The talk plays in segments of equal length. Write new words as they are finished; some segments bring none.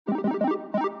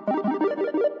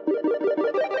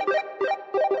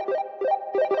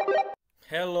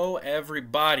Hello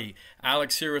everybody,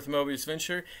 Alex here with Mobius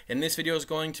Venture, and this video is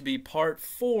going to be part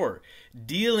 4,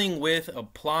 dealing with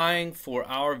applying for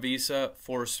our visa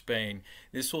for Spain.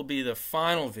 This will be the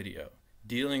final video,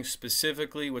 dealing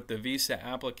specifically with the visa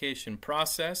application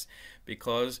process,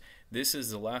 because this is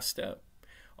the last step.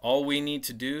 All we need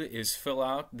to do is fill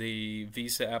out the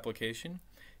visa application,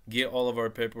 get all of our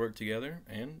paperwork together,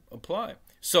 and apply.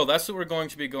 So that's what we're going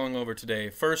to be going over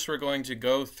today. First, we're going to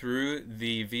go through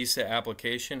the visa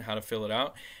application, how to fill it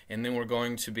out, and then we're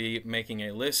going to be making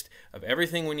a list of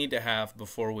everything we need to have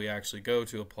before we actually go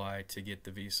to apply to get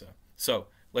the visa. So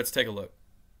let's take a look.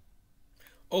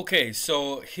 Okay,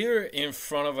 so here in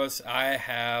front of us I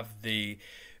have the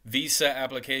visa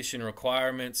application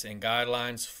requirements and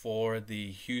guidelines for the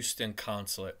Houston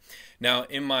consulate. Now,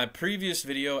 in my previous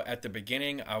video at the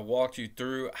beginning, I walked you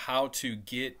through how to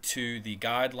get to the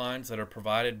guidelines that are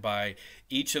provided by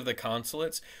each of the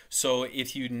consulates. So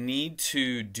if you need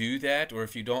to do that, or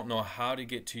if you don't know how to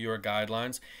get to your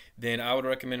guidelines, then I would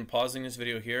recommend pausing this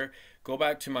video here, go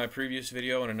back to my previous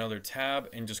video in another tab,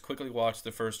 and just quickly watch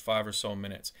the first 5 or so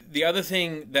minutes. The other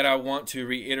thing that I want to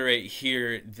reiterate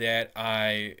here that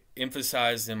I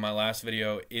emphasized in my last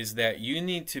video is that you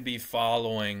need to be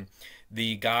following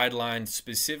the guidelines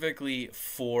specifically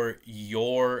for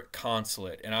your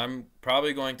consulate. And I'm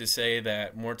probably going to say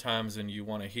that more times than you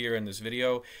want to hear in this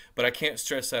video, but I can't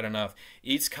stress that enough.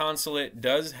 Each consulate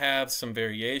does have some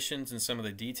variations in some of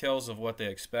the details of what they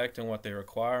expect and what they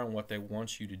require and what they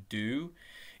want you to do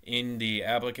in the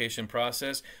application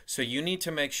process. So you need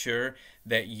to make sure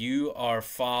that you are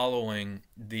following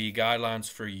the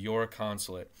guidelines for your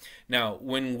consulate. Now,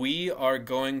 when we are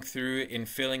going through and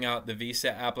filling out the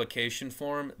visa application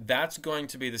form, that's going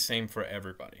to be the same for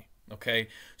everybody. Okay,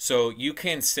 so you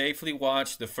can safely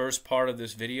watch the first part of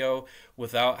this video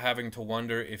without having to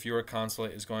wonder if your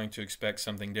consulate is going to expect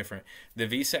something different. The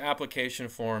visa application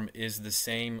form is the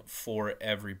same for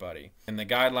everybody, and the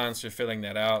guidelines for filling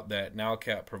that out that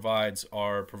NALCAP provides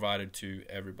are provided to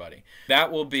everybody. That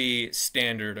will be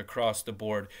standard across the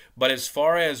board, but as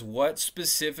far as what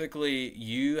specifically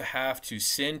you have to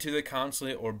send to the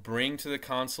consulate or bring to the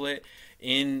consulate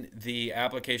in the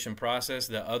application process,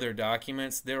 the other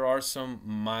documents, there are some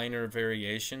minor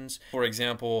variations. For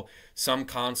example, some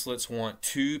consulates want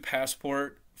 2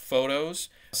 passport photos,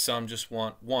 some just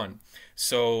want 1.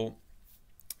 So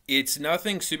it's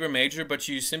nothing super major, but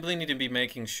you simply need to be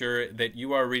making sure that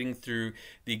you are reading through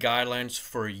the guidelines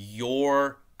for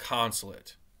your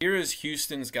consulate. Here is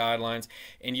Houston's guidelines,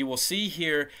 and you will see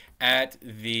here at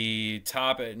the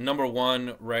top, at number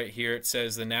 1 right here, it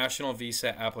says the National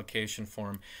Visa Application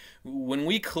Form. When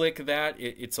we click that,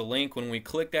 it's a link. When we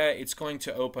click that, it's going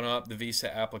to open up the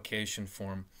visa application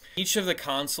form. Each of the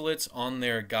consulates on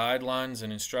their guidelines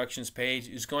and instructions page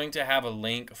is going to have a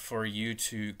link for you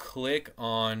to click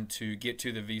on to get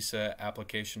to the visa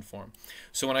application form.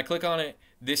 So when I click on it,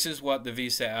 this is what the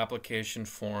visa application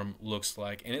form looks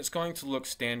like, and it's going to look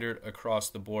standard across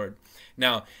the board.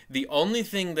 Now, the only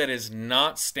thing that is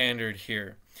not standard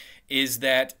here is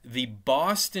that the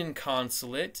Boston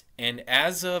consulate, and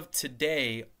as of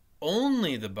today,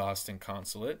 only the Boston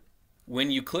consulate, when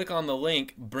you click on the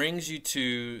link, brings you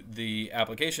to the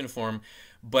application form,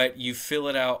 but you fill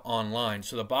it out online.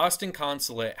 So the Boston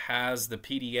consulate has the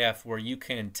PDF where you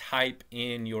can type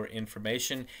in your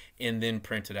information and then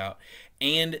print it out.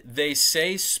 And they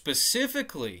say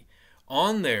specifically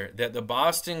on there that the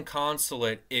Boston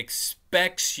consulate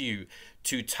expects you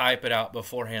to type it out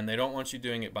beforehand. They don't want you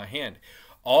doing it by hand.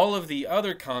 All of the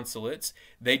other consulates,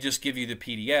 they just give you the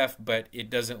PDF, but it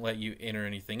doesn't let you enter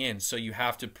anything in. So you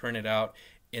have to print it out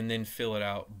and then fill it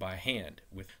out by hand.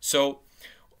 So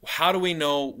how do we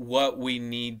know what we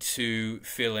need to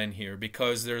fill in here?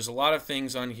 Because there's a lot of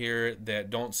things on here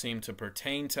that don't seem to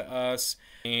pertain to us,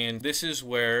 and this is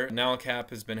where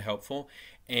NALCAP has been helpful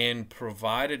and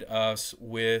provided us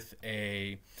with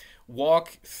a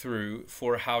walkthrough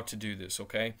for how to do this.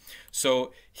 Okay,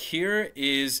 so here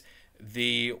is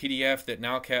the PDF that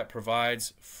NALCAP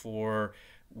provides for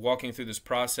walking through this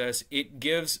process. It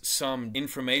gives some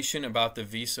information about the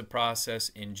visa process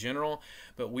in general,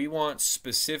 but we want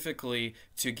specifically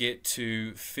to get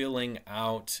to filling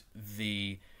out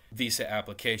the visa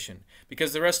application,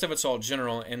 because the rest of it's all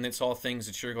general and it's all things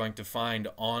that you're going to find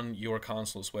on your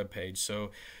consulate's webpage. So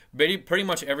pretty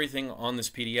much everything on this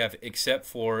PDF except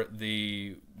for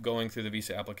the going through the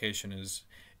visa application is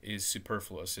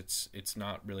superfluous. It's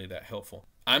not really that helpful.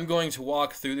 I'm going to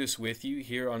walk through this with you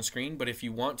here on screen, but if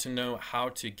you want to know how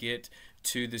to get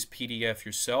to this PDF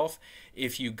yourself.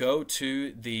 If you go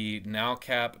to the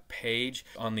NALCAP page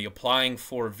on the applying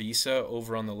for visa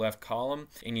over on the left column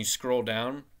and you scroll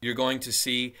down, you're going to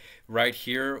see right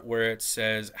here where it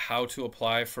says how to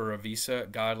apply for a visa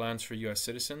guidelines for U.S.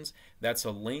 citizens. That's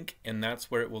a link, and that's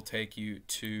where it will take you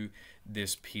to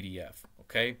this PDF.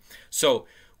 Okay, so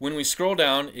when we scroll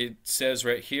down, it says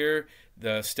right here,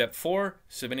 the step 4,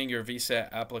 submitting your visa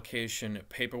application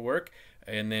paperwork.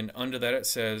 And then under that it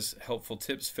says helpful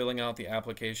tips, filling out the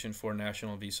application for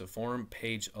national visa form,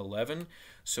 page 11.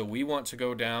 So we want to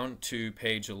go down to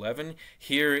page 11.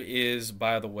 Here is,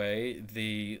 by the way,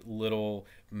 the little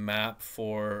map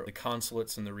for the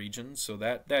consulates in the region. So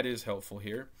that is helpful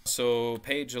here. So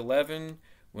page 11,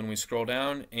 when we scroll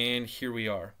down, and here we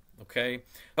are. Okay,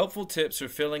 helpful tips for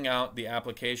filling out the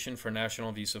application for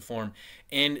national visa form,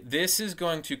 and this is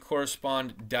going to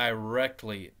correspond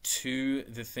directly to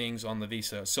the things on the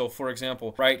visa. So for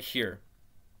example, right here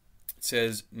it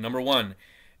says number 1,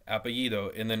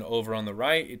 apellido, and then over on the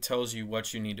right it tells you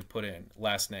what you need to put in,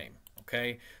 last name.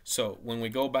 Okay, so when we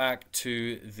go back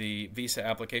to the visa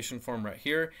application form right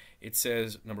here, it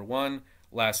says number 1,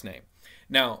 last name.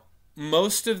 Now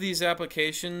most of these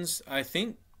applications, I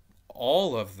think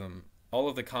all of them, all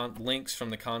of the links from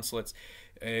the consulates,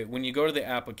 when you go to the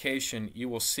application, you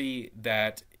will see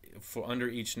that for under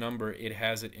each number it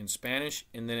has it in Spanish,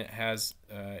 and then it has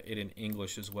it in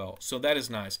English as well. So that is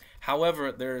nice.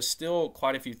 However, there are still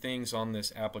quite a few things on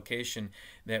this application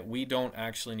that we don't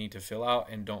actually need to fill out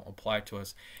and don't apply to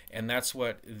us, and that's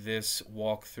what this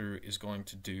walkthrough is going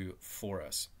to do for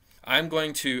us. I'm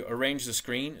going to arrange the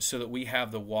screen so that we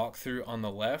have the walkthrough on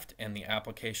the left and the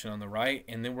application on the right,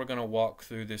 and then we're going to walk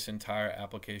through this entire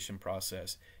application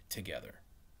process together.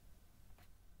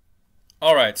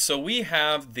 Alright, so we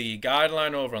have the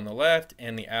guideline over on the left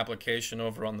and the application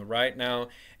over on the right now,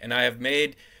 and I have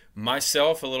made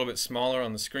myself a little bit smaller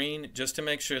on the screen just to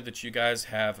make sure that you guys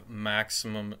have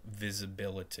maximum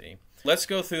visibility. Let's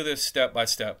go through this step by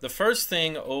step. The first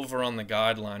thing over on the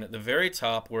guideline at the very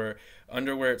top, where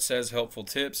it says helpful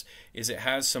tips, is it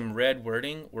has some red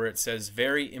wording where it says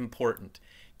very important.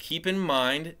 Keep in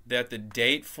mind that the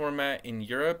date format in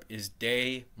Europe is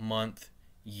day, month,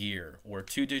 year, or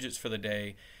 2 digits for the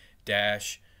day,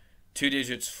 dash, 2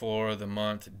 digits for the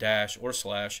month, dash or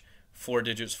slash, 4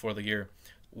 digits for the year.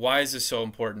 Why is this so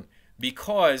important?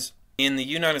 Because in the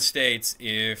United States,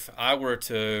 if I were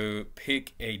to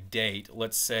pick a date,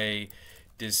 let's say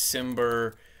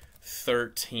December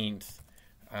 13th,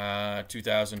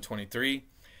 2023,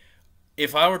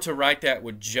 if I were to write that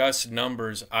with just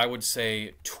numbers, I would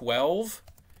say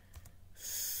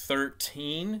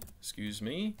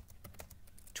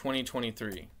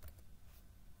 12/13/2023.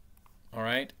 All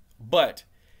right, but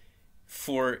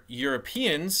for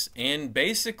Europeans, and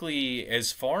basically,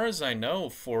 as far as I know,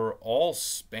 for all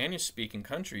Spanish-speaking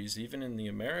countries, even in the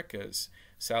Americas,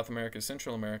 South America,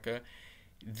 Central America,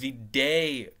 the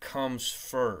day comes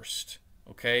first,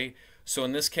 okay? So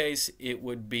in this case, it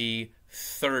would be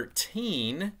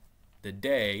 13, the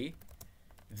day,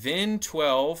 then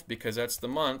 12, because that's the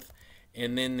month,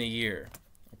 and then the year,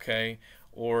 okay?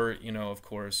 Or, you know, of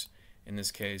course, in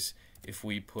this case, if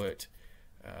we put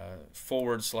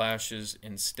forward slashes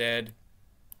instead.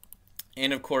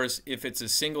 And of course, if it's a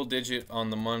single digit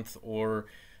on the month or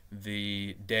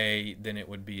the day, then it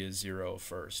would be a 0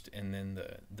 first and then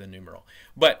the numeral.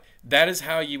 But that is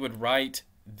how you would write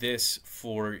this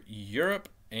for Europe,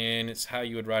 and it's how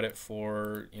you would write it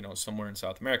for, you know, somewhere in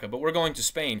South America. But we're going to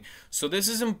Spain, so this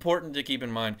is important to keep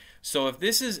in mind. So if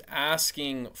this is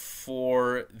asking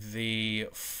for the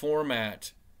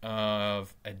format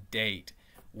of a date,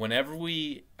 whenever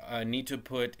we need to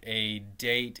put a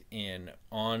date in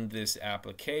on this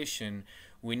application,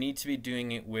 we need to be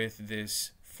doing it with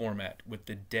this format, with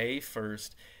the day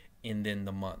first and then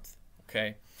the month.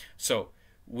 Okay, so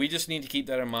we just need to keep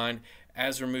that in mind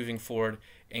as we're moving forward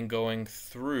and going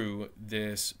through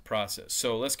this process.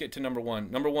 So let's get to number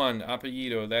 1. Number 1,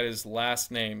 apellido, that is last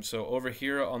name. So over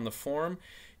here on the form,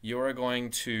 you're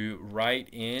going to write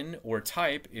in, or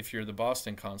type if you're the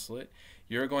Boston consulate,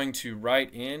 you're going to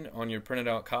write in on your printed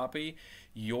out copy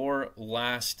your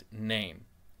last name.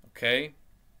 Okay?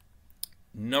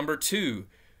 Number 2,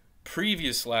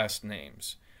 previous last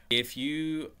names. If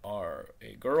you are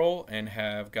a girl and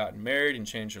have gotten married and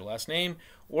changed your last name,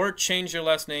 or changed your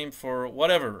last name for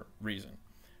whatever reason,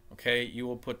 okay, you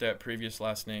will put that previous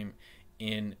last name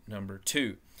in number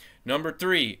 2. Number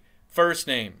 3, first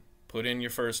name. Put in your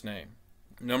first name.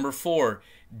 Number 4,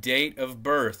 date of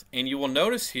birth. And you will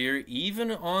notice here,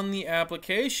 even on the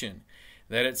application,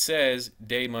 that it says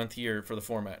day, month, year for the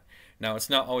format. Now, it's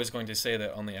not always going to say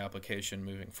that on the application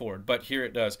moving forward, but here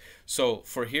it does. So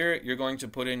for here, you're going to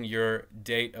put in your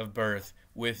date of birth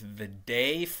with the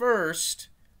day first,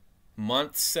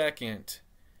 month second,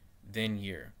 then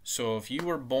year. So if you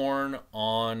were born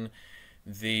on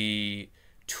the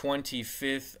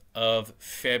 25th of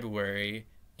February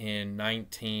in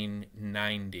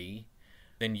 1990,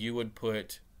 then you would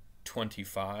put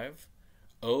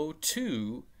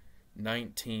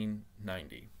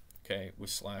 25/02/1990, okay, with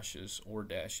slashes or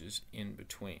dashes in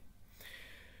between.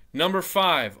 Number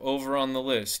 5 over on the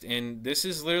list, and this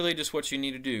is literally just what you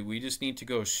need to do. We just need to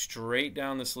go straight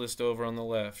down this list over on the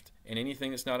left, and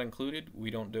anything that's not included, we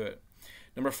don't do it.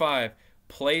 Number 5,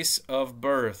 place of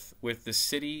birth with the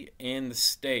city and the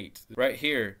state. Right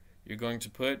here, you're going to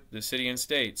put the city and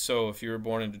state. So if you were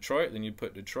born in Detroit, then you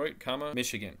put Detroit, comma,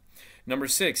 Michigan. Number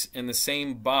 6, in the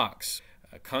same box,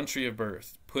 country of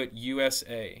birth, put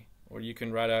USA, or you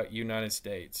can write out United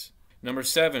States. Number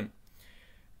 7,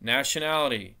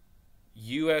 nationality,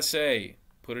 USA,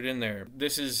 put it in there.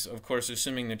 This is, of course,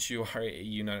 assuming that you are a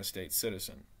United States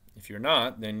citizen. If you're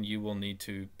not, then you will need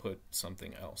to put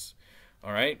something else.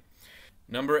 All right?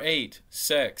 Number 8,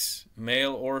 sex,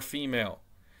 male or female.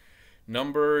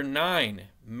 Number 9,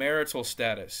 marital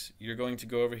status. You're going to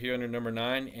go over here under number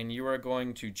 9, and you are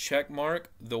going to check mark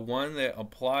the one that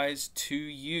applies to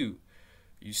you.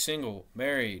 You single,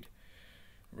 married,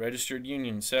 registered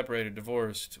union, separated,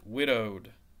 divorced,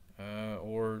 widowed,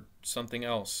 or something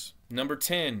else. Number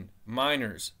 10,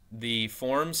 minors. The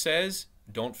form says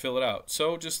don't fill it out,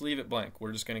 so just leave it blank.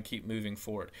 We're just going to keep moving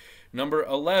forward. Number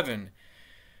 11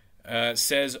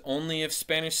 says only if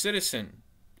Spanish citizen.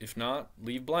 If not,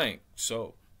 leave blank.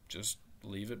 So just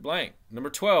leave it blank. Number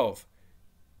 12,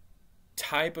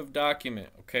 type of document.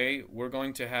 Okay, we're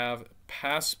going to have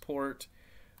passport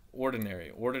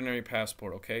ordinary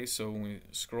passport. Okay, so when we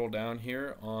scroll down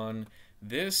here on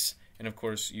this, and of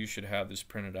course you should have this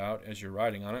printed out as you're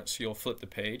writing on it, so you'll flip the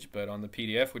page, but on the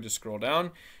PDF we just scroll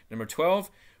down. Number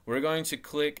 12, we're going to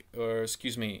click, or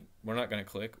excuse me, we're not going to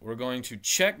click, we're going to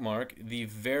check mark the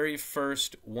very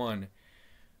first one,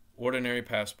 ordinary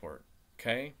passport.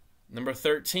 Okay. Number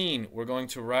 13, we're going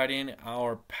to write in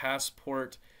our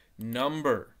passport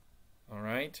number. All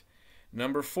right.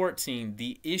 Number 14,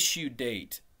 the issue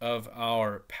date of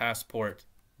our passport.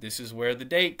 This is where the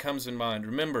date comes in mind.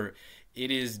 Remember,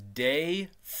 it is day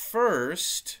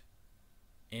first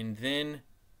and then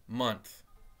month.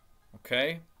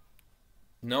 Okay.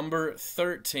 Number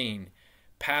 13,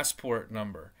 passport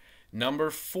number. Number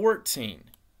 14,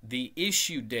 the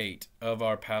issue date of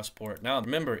our passport. Now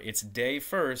remember, it's day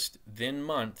first, then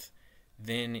month,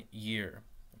 then year.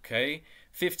 Okay?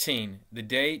 15, the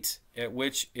date at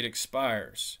which it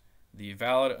expires, the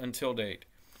valid until date.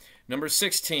 Number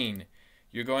 16,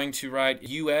 you're going to write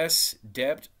U.S.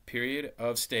 Dept. Period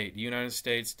of state, United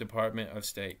States Department of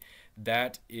State.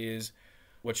 That is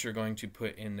what you're going to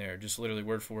put in there. Just literally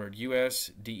word for word,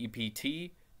 U.S.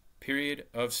 DEPT. Period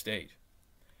of state.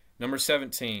 Number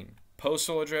 17,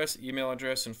 postal address, email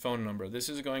address, and phone number. This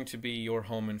is going to be your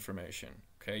home information.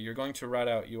 Okay, you're going to write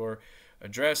out your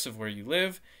address of where you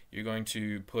live. You're going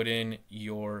to put in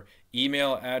your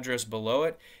email address below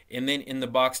it, and then in the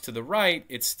box to the right,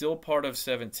 it's still part of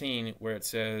 17 where it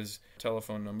says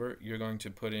telephone number. You're going to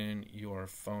put in your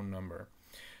phone number.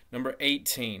 Number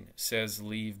 18 says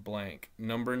leave blank.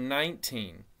 Number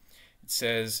 19, it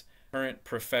says current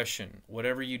profession,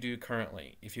 whatever you do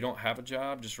currently. If you don't have a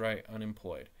job, just write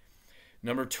unemployed.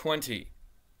 Number 20,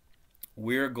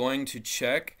 we're going to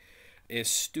check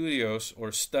estudios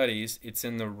or studies. It's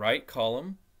in the right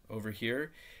column over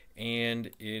here,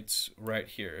 and it's right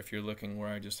here if you're looking where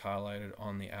I just highlighted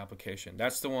on the application.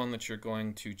 That's the one that you're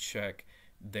going to check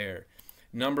there.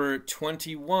 Number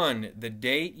 21, the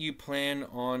date you plan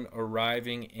on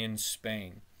arriving in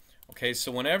Spain. Okay,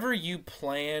 so whenever you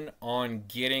plan on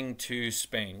getting to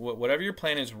Spain, whatever your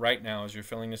plan is right now as you're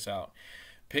filling this out,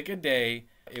 pick a day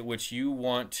at which you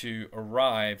want to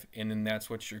arrive, and then that's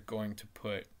what you're going to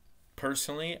put.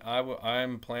 Personally,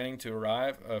 I'm planning to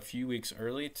arrive a few weeks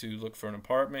early to look for an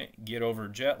apartment, get over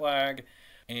jet lag,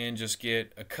 and just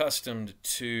get accustomed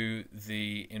to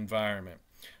the environment.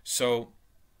 So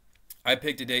I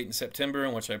picked a date in September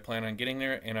in which I plan on getting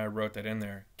there, and I wrote that in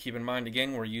there. Keep in mind,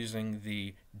 again, we're using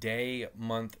the day,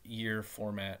 month, year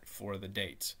format for the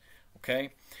dates.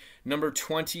 Okay? Number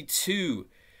 22,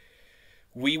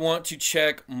 we want to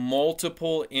check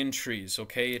multiple entries.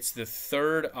 Okay? It's the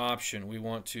third option. We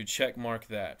want to check mark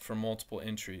that for multiple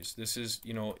entries. This is,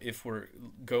 if we're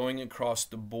going across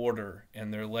the border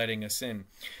and they're letting us in.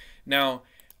 Now,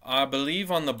 I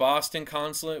believe on the Boston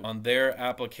consulate, on their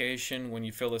application, when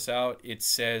you fill this out, it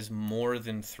says more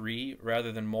than 3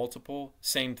 rather than multiple.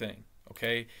 Same thing,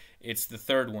 okay? It's the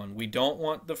third one. We don't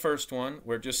want the first one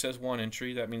where it just says 1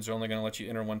 entry. That means they're only going to let you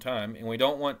enter 1 time. And we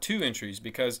don't want 2 entries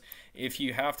because if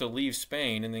you have to leave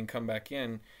Spain and then come back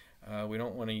in, we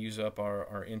don't want to use up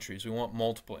our entries. We want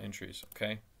multiple entries,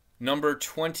 okay? Number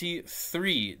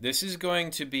 23, this is going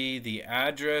to be the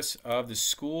address of the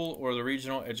school or the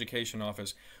regional education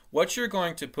office. What you're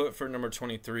going to put for number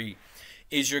 23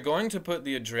 is you're going to put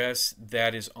the address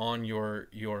that is on your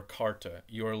carta,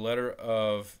 your letter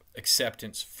of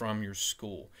acceptance from your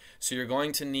school. So you're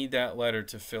going to need that letter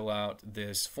to fill out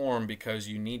this form because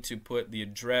you need to put the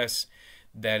address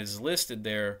that is listed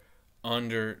there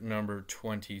under number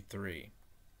 23.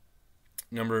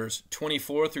 Numbers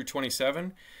 24 through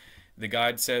 27, the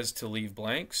guide says to leave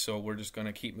blank, so we're just going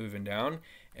to keep moving down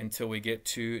until we get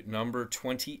to number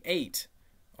 28.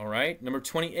 All right, number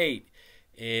 28,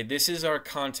 this is our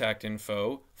contact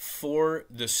info for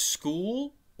the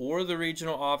school or the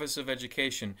regional office of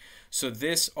education. So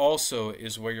this also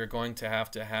is where you're going to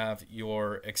have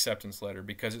your acceptance letter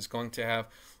because it's going to have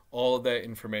all of that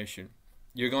information.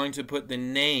 You're going to put the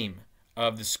name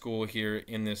of the school here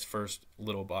in this first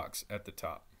little box at the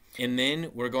top. And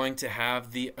then we're going to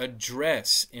have the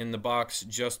address in the box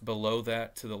just below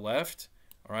that to the left,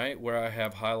 all right, where I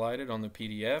have highlighted on the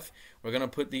PDF. We're going to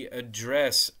put the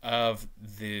address of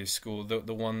the school,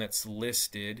 the one that's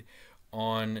listed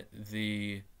on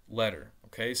the letter,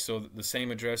 okay? So the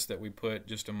same address that we put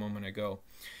just a moment ago.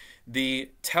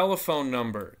 The telephone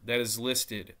number that is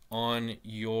listed on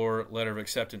your letter of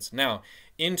acceptance. Now,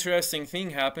 interesting thing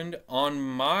happened on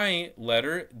my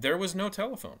letter. There was no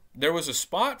telephone. There was a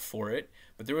spot for it,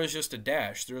 but there was just a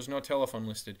dash. There was no telephone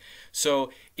listed.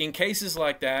 So in cases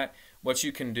like that, what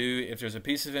you can do, if there's a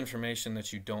piece of information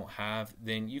that you don't have,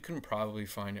 then you can probably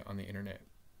find it on the internet.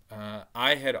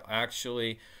 I had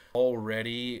actually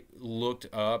already looked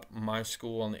up my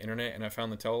school on the internet and I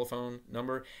found the telephone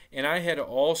number, and I had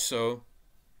also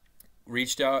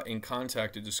reached out and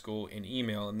contacted the school in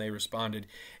email, and they responded,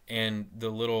 and the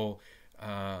little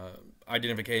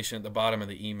identification at the bottom of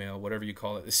the email, whatever you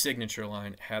call it, the signature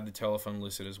line, had the telephone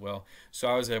listed as well, so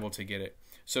I was able to get it.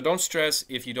 So don't stress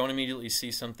if you don't immediately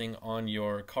see something on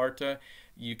your carta.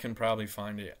 You can probably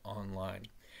find it online.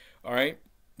 All right,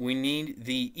 we need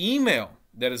the email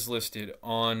that is listed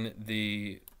on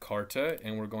the carta,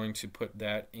 and we're going to put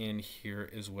that in here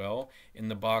as well in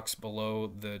the box below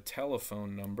the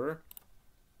telephone number.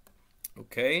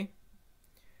 Okay,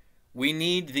 we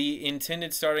need the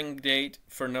intended starting date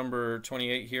for number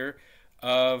 28 here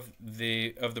of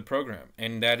the program,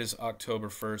 and that is October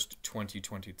 1st,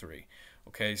 2023.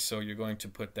 Okay, so you're going to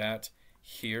put that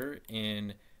here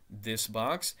in this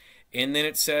box, and then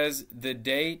it says the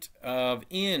date of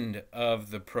end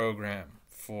of the program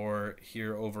for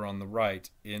here over on the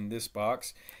right in this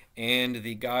box, and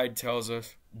the guide tells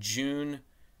us June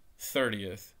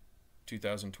 30th,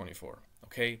 2024.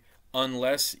 Okay,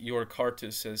 unless your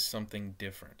carta says something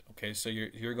different. Okay, so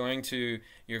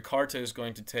your carta is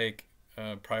going to take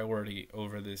priority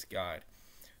over this guide.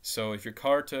 So if your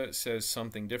carta says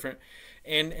something different,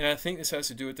 and I think this has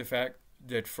to do with the fact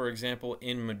that, for example,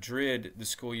 in Madrid, the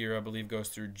school year, I believe, goes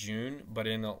through June, but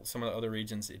in some of the other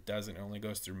regions, it doesn't. It only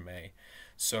goes through May.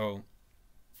 So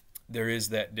there is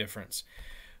that difference.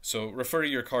 So refer to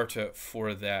your carta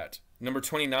for that. Number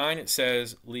 29, it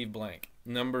says leave blank.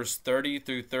 Numbers 30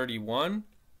 through 31,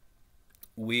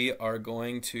 we are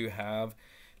going to have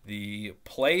the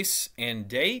place and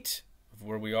date of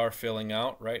where we are filling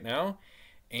out right now,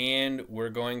 and we're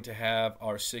going to have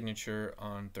our signature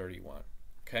on 31.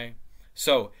 Okay,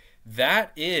 so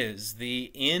that is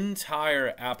the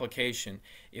entire application.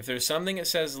 If there's something that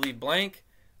says leave blank,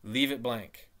 leave it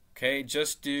blank. Okay,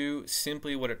 just do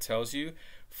simply what it tells you.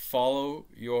 Follow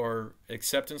your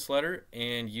acceptance letter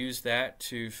and use that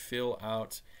to fill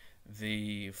out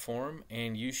the form,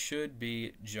 and you should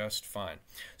be just fine.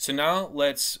 So now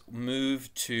let's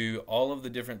move to all of the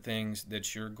different things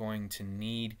that you're going to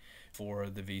need for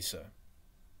the visa.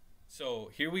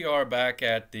 So here we are back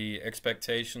at the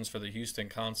expectations for the Houston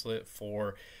consulate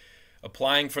for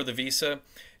applying for the visa.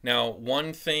 Now,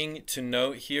 one thing to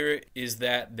note here is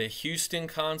that the Houston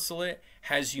consulate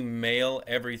has you mail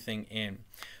everything in.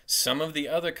 Some of the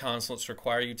other consulates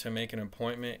require you to make an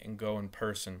appointment and go in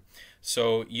person.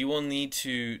 So you will need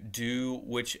to do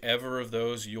whichever of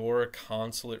those your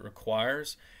consulate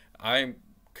requires. I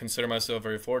consider myself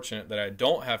very fortunate that I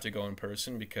don't have to go in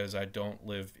person because I don't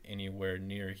live anywhere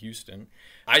near Houston.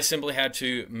 I simply had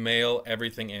to mail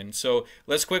everything in. So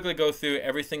let's quickly go through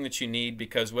everything that you need,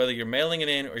 because whether you're mailing it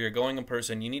in or you're going in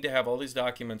person, you need to have all these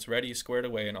documents ready, squared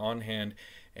away, and on hand,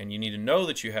 and you need to know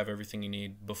that you have everything you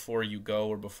need before you go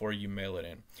or before you mail it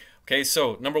in. Okay,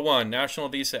 so number one, National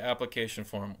Visa Application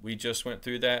Form. We just went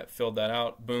through that, filled that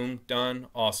out, boom, done,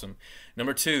 awesome.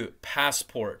 Number two,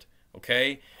 passport,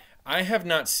 okay? I have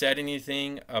not said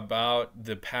anything about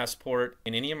the passport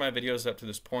in any of my videos up to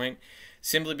this point,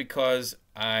 simply because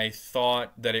I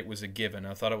thought that it was a given.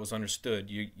 I thought it was understood.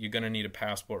 You're going to need a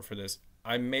passport for this.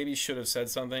 I maybe should have said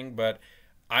something, but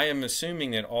I am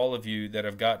assuming that all of you that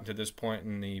have gotten to this point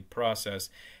in the process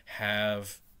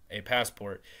have a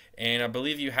passport. And I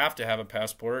believe you have to have a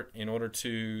passport in order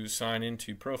to sign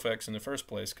into Profex in the first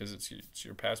place, because it's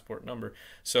your passport number.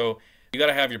 So you got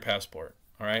to have your passport,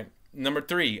 all right? Number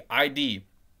three, ID.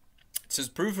 It says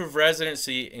proof of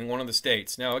residency in one of the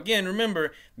states. Now, again,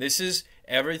 remember, this is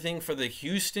everything for the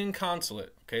Houston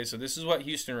consulate. Okay, so this is what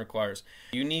Houston requires.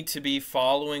 You need to be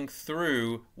following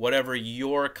through whatever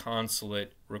your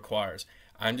consulate requires.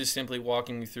 I'm just simply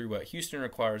walking you through what Houston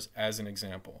requires as an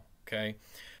example. Okay,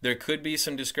 there could be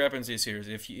some discrepancies here.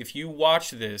 If you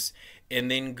watch this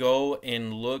and then go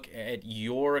and look at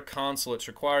your consulate's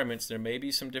requirements, there may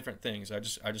be some different things. I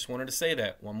just wanted to say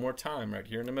that one more time right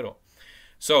here in the middle.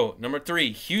 So number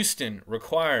three, Houston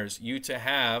requires you to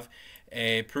have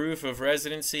a proof of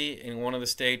residency in one of the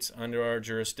states under our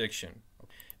jurisdiction.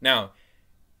 Now,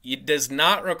 it does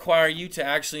not require you to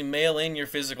actually mail in your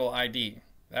physical ID.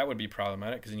 That would be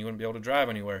problematic, because then you wouldn't be able to drive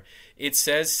anywhere. It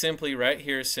says simply right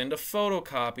here, send a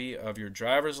photocopy of your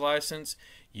driver's license,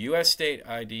 U.S. state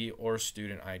ID, or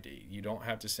student ID. You don't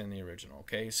have to send the original,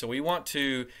 okay? So we want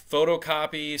to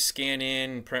photocopy, scan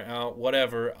in, print out,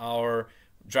 whatever, our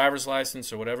driver's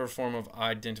license or whatever form of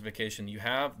identification you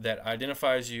have that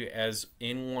identifies you as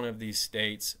in one of these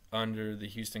states under the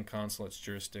Houston consulate's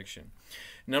jurisdiction.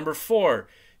 Number four,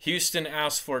 Houston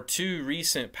asks for 2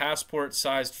 recent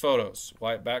passport-sized photos,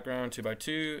 white background,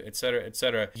 2x2, etc.,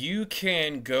 etc. You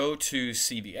can go to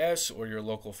CVS or your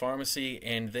local pharmacy,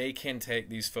 and they can take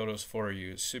these photos for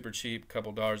you. It's super cheap,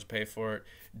 couple dollars to pay for it,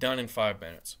 done in 5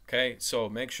 minutes. Okay, so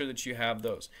make sure that you have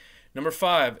those. Number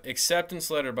 5,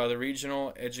 acceptance letter by the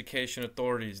regional education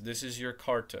authorities. This is your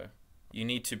CARTA. You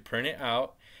need to print it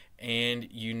out, and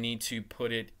you need to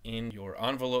put it in your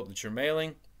envelope that you're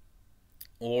mailing,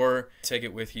 or take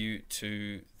it with you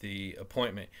to the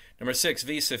appointment. Number 6,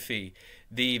 visa fee.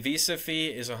 The visa fee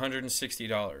is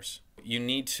 $160. You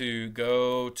need to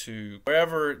go to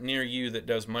wherever near you that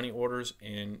does money orders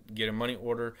and get a money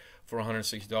order for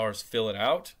 $160. Fill it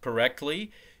out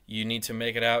correctly. You need to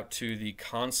make it out to the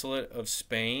Consulate of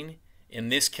Spain, in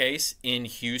this case in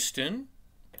Houston,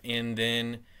 and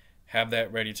then have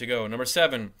that ready to go. Number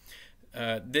 7,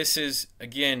 this is,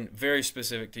 again, very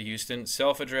specific to Houston.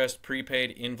 Self-addressed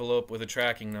prepaid envelope with a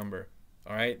tracking number.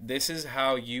 All right, this is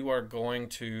how you are going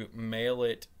to mail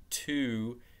it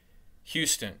to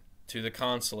Houston, to the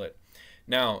consulate.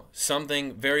 Now,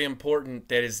 something very important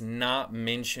that is not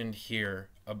mentioned here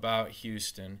about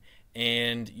Houston,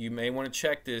 and you may want to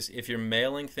check this if you're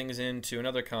mailing things into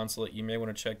another consulate. You may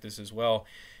want to check this as well.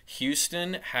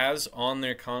 Houston has on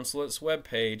their consulate's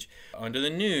webpage under the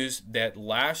news that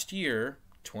last year,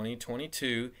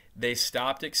 2022, they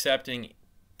stopped accepting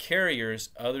carriers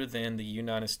other than the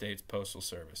United States Postal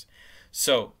Service.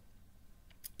 So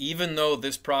even though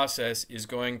this process is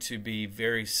going to be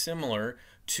very similar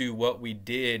to what we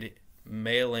did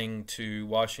mailing to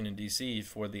Washington, D.C.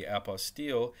 for the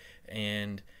apostille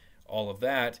and all of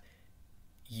that,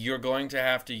 you're going to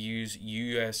have to use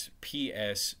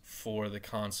USPS for the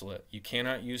consulate. You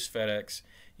cannot use FedEx.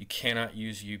 You cannot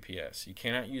use UPS. You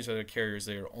cannot use other carriers.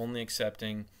 They are only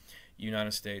accepting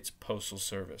United States Postal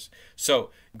Service. So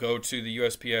go to the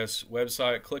USPS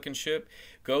website, click and ship.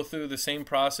 Go through the same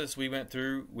process we went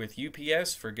through with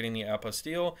UPS for getting the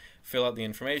apostille. Fill out the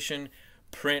information,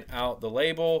 print out the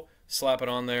label, slap it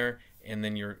on there, and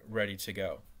then you're ready to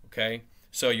go. Okay?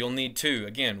 So you'll need 2.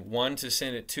 Again, 1 to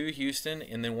send it to Houston,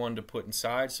 and then 1 to put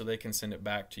inside so they can send it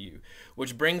back to you.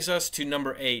 Which brings us to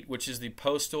number 8, which is the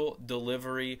postal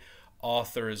delivery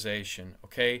authorization.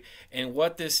 Okay, and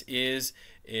what this is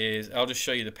I'll just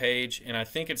show you the page, and I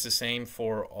think it's the same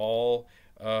for all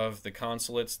of the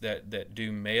consulates that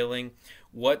do mailing.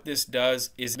 What this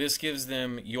does is this gives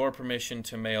them your permission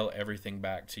to mail everything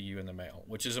back to you in the mail,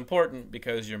 which is important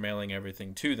because you're mailing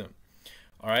everything to them.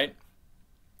 All right.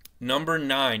 Number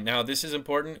 9. Now this is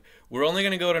important. We're only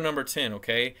going to go to number 10,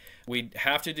 okay? We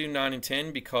have to do 9 and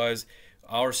 10 because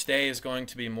our stay is going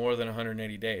to be more than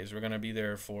 180 days. We're going to be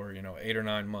there for 8 or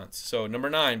 9 months. So number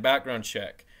 9, background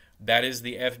check. That is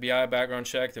the FBI background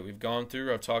check that we've gone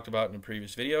through. I've talked about in the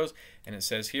previous videos, and it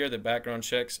says here that background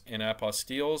checks and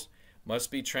apostilles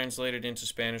must be translated into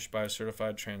Spanish by a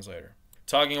certified translator.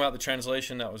 Talking about the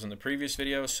translation, that was in the previous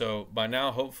video. So by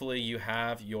now, hopefully you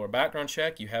have your background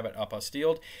check, you have it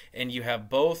apostilled, and you have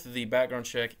both the background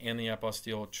check and the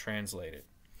apostille translated.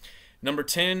 Number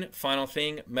 10, final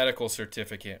thing, medical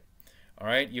certificate. All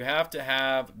right, you have to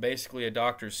have basically a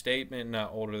doctor's statement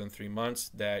not older than 3 months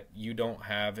that you don't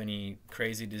have any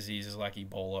crazy diseases like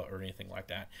Ebola or anything like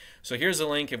that. So here's a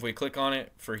link. If we click on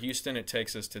it for Houston, it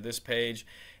takes us to this page,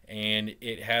 and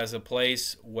it has a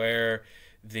place where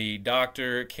the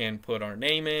doctor can put our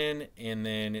name in, and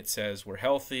then it says we're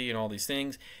healthy and all these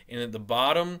things. And at the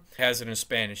bottom has it in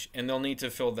Spanish, and they'll need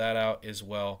to fill that out as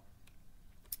well.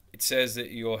 It says that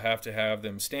you'll have to have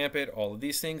them stamp it, all of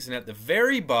these things. And at the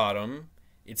very bottom,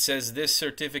 it says this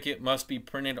certificate must be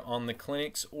printed on the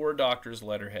clinic's or doctor's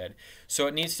letterhead. So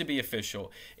it needs to be official.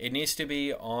 It needs to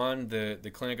be on the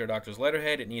clinic or doctor's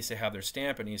letterhead. It needs to have their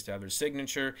stamp. It needs to have their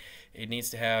signature. It needs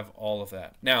to have all of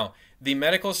that. Now, the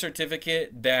medical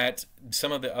certificate that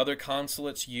some of the other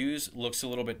consulates use looks a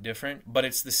little bit different, but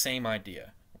it's the same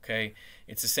idea. Okay,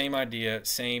 it's the same idea,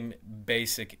 same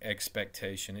basic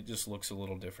expectation. It just looks a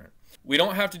little different. We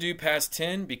don't have to do past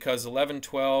 10 because 11,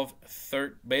 12,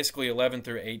 basically 11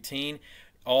 through 18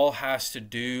 all has to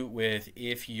do with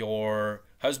if your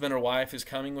husband or wife is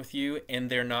coming with you and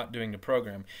they're not doing the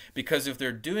program. Because if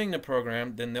they're doing the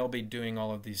program, then they'll be doing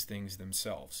all of these things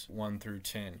themselves, 1 through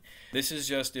 10. This is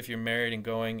just if you're married and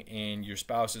going and your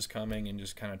spouse is coming and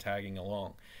just kind of tagging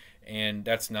along. And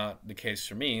that's not the case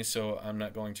for me, so I'm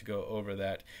not going to go over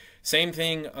that. Same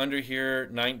thing under here,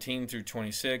 19 through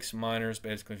 26, minors.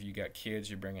 Basically, if you got kids,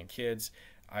 you're bringing kids.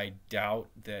 I doubt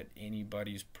that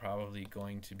anybody's probably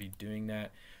going to be doing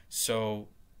that, so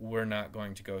we're not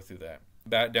going to go through that.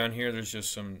 Back down here, there's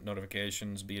just some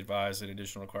notifications. Be advised that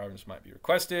additional requirements might be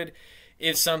requested.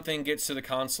 If something gets to the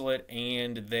consulate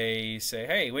and they say,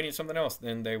 hey, we need something else,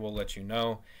 then they will let you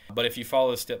know. But if you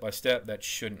follow step by step, that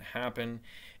shouldn't happen.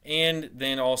 And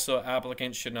then also,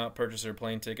 applicants should not purchase their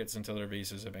plane tickets until their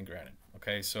visas have been granted.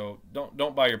 Okay, so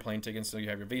don't buy your plane tickets until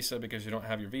you have your visa, because you don't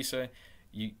have your visa,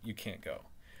 you can't go.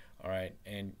 All right,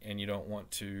 and you don't want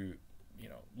to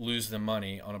lose the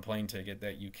money on a plane ticket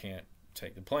that you can't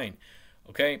take the plane.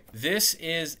 Okay, this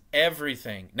is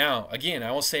everything. Now, again,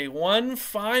 I will say one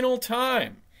final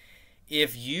time: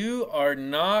 if you are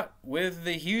not with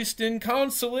the Houston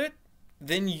consulate,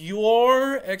 then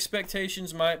your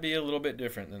expectations might be a little bit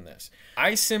different than this.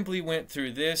 I simply went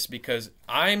through this because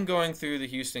I'm going through the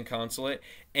Houston consulate,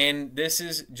 and this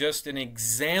is just an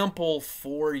example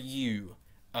for you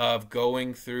of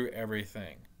going through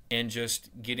everything and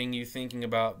just getting you thinking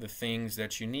about the things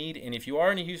that you need. And if you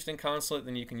are in a Houston consulate,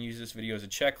 then you can use this video as a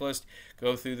checklist,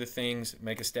 go through the things,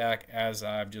 make a stack as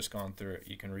I've just gone through it.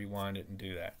 You can rewind it and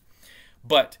do that.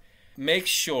 But make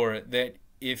sure that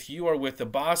if you are with the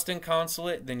Boston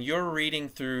consulate, then you're reading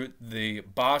through the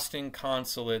Boston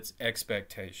consulate's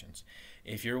expectations.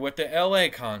 If you're with the LA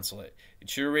consulate,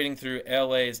 you're reading through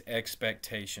LA's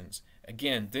expectations.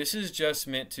 Again, this is just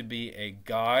meant to be a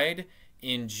guide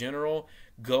in general,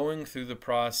 going through the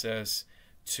process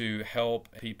to help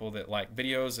people that like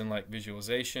videos and like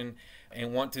visualization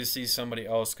and want to see somebody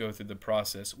else go through the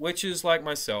process, which is like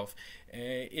myself.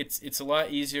 It's a lot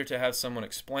easier to have someone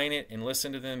explain it and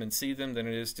listen to them and see them than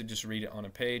it is to just read it on a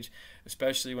page,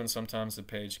 especially when sometimes the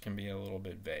page can be a little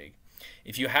bit vague.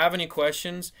 If you have any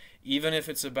questions, even if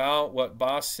it's about what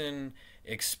Boston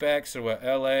expects or what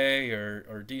LA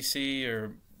or DC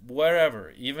or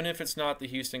wherever, even if it's not the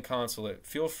Houston consulate,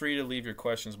 feel free to leave your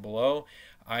questions below.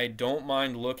 I don't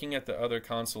mind looking at the other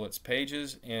consulates'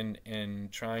 pages and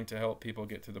trying to help people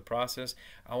get through the process.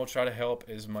 I will try to help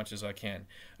as much as I can.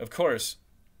 Of course,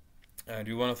 I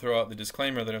do want to throw out the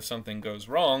disclaimer that if something goes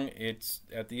wrong, it's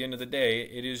at the end of the day,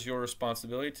 it is your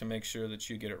responsibility to make sure that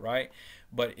you get it right.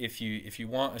 But if you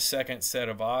want a second set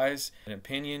of eyes, an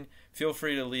opinion, feel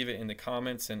free to leave it in the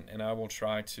comments, and I will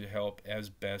try to help as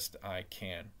best I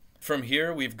can. From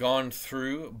here, we've gone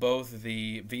through both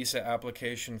the visa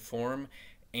application form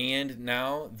and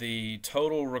now the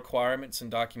total requirements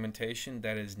and documentation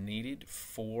that is needed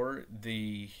for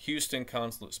the Houston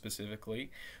consulate specifically.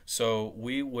 So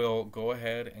we will go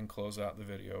ahead and close out the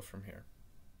video from here.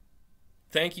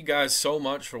 Thank you guys so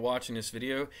much for watching this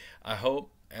video. I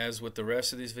hope, as with the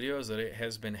rest of these videos, that it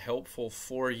has been helpful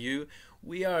for you.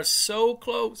 We are so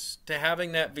close to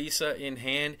having that visa in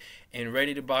hand and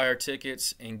ready to buy our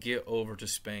tickets and get over to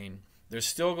Spain. There's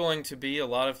still going to be a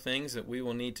lot of things that we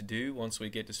will need to do once we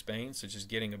get to Spain, such as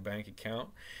getting a bank account,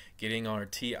 getting our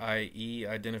TIE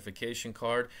identification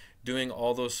card, doing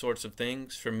all those sorts of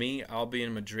things. For me, I'll be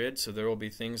in Madrid, so there will be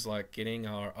things like getting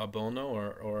our abono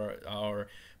or our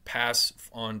pass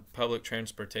on public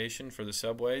transportation for the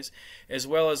subways, as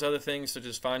well as other things such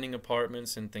as finding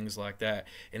apartments and things like that.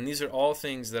 And these are all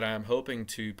things that I'm hoping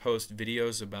to post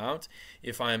videos about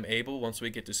if I am able once we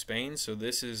get to Spain. So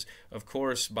this is, of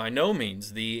course, by no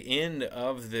means the end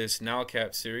of this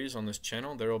NALCAP series on this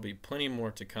channel. There will be plenty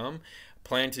more to come.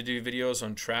 Plan to do videos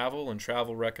on travel and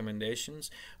travel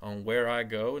recommendations on where I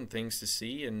go and things to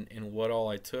see and what all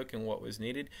I took and what was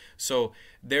needed. So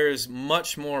there is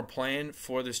much more planned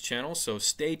for this channel, so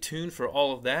stay tuned for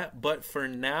all of that. But for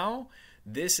now,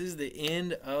 this is the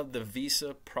end of the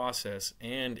visa process,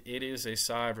 and it is a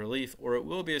sigh of relief, or it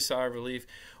will be a sigh of relief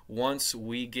once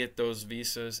we get those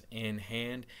visas in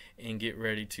hand and get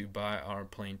ready to buy our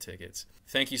plane tickets.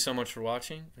 Thank you so much for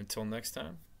watching. Until next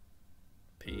time,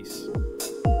 peace.